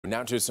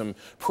Now to some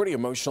pretty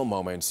emotional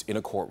moments in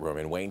a courtroom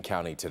in Wayne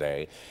County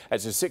today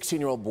as a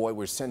 16-year-old boy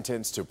was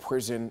sentenced to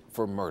prison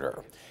for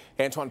murder.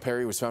 Antoine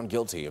Perry was found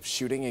guilty of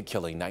shooting and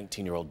killing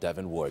 19-year-old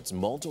Devin Woods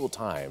multiple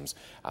times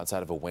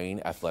outside of a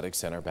Wayne Athletic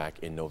Center back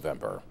in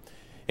November.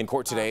 In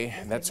court today,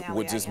 that's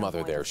Woods'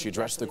 mother there. She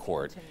addressed the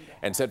court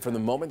and said from the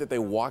moment that they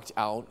walked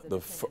out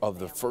of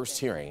the first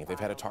hearing, they've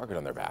had a target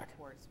on their back.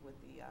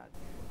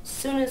 As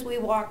soon as we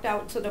walked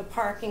out to the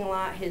parking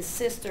lot, his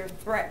sister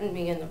threatened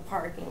me in the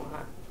parking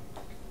lot.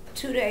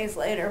 2 days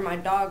later, my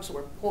dogs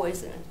were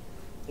poisoned.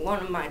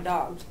 One of my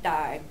dogs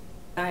died.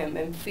 I am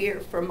in fear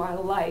for my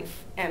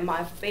life and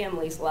my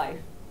family's life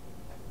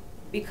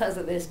because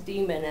of this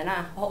demon, and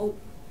I hope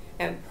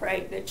and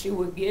pray that you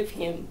would give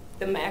him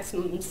the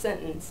maximum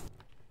sentence.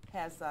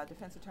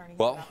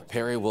 Well,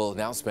 Perry will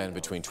now spend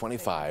between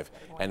 25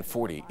 and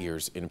 40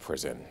 years in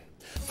prison.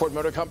 Ford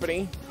Motor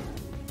Company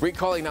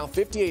recalling now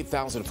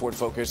 58,000 Ford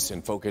Focus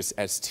and Focus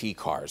ST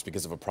cars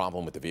because of a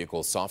problem with the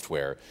vehicle's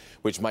software,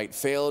 which might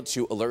fail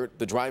to alert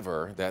the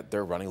driver that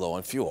they're running low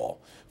on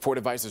fuel. Ford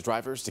advises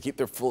drivers to keep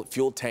their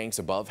fuel tanks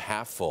above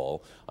half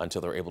full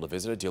until they're able to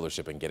visit a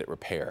dealership and get it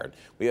repaired.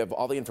 We have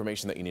all the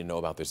information that you need to know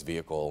about these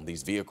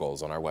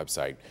vehicles on our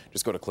website.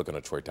 Just go to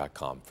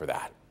clickondetroit.com for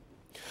that.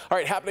 All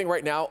right, happening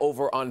right now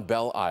over on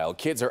Belle Isle.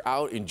 Kids are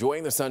out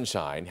enjoying the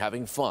sunshine,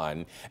 having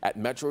fun at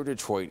Metro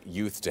Detroit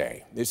Youth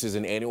Day. This is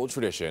an annual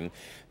tradition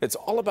that's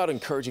all about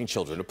encouraging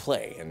children to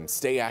play and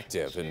stay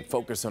active and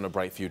focus on a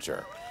bright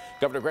future.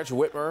 Governor Gretchen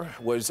Whitmer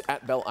was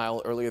at Belle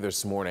Isle earlier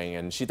this morning,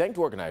 and she thanked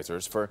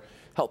organizers for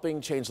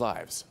helping change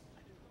lives.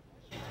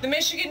 The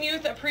Michigan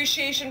Youth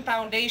Appreciation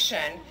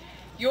Foundation,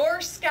 your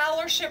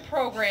scholarship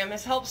program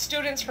has helped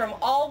students from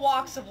all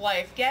walks of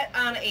life get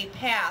on a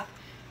path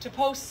to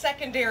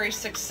post-secondary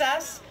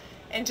success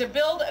and to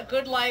build a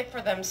good life for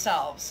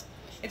themselves.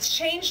 It's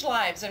changed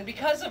lives, and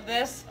because of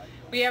this,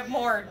 we've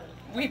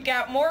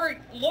got more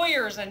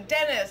lawyers and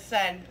dentists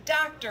and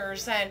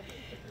doctors and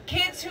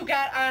kids who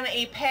got on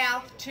a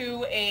path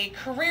to a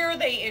career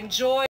they enjoy.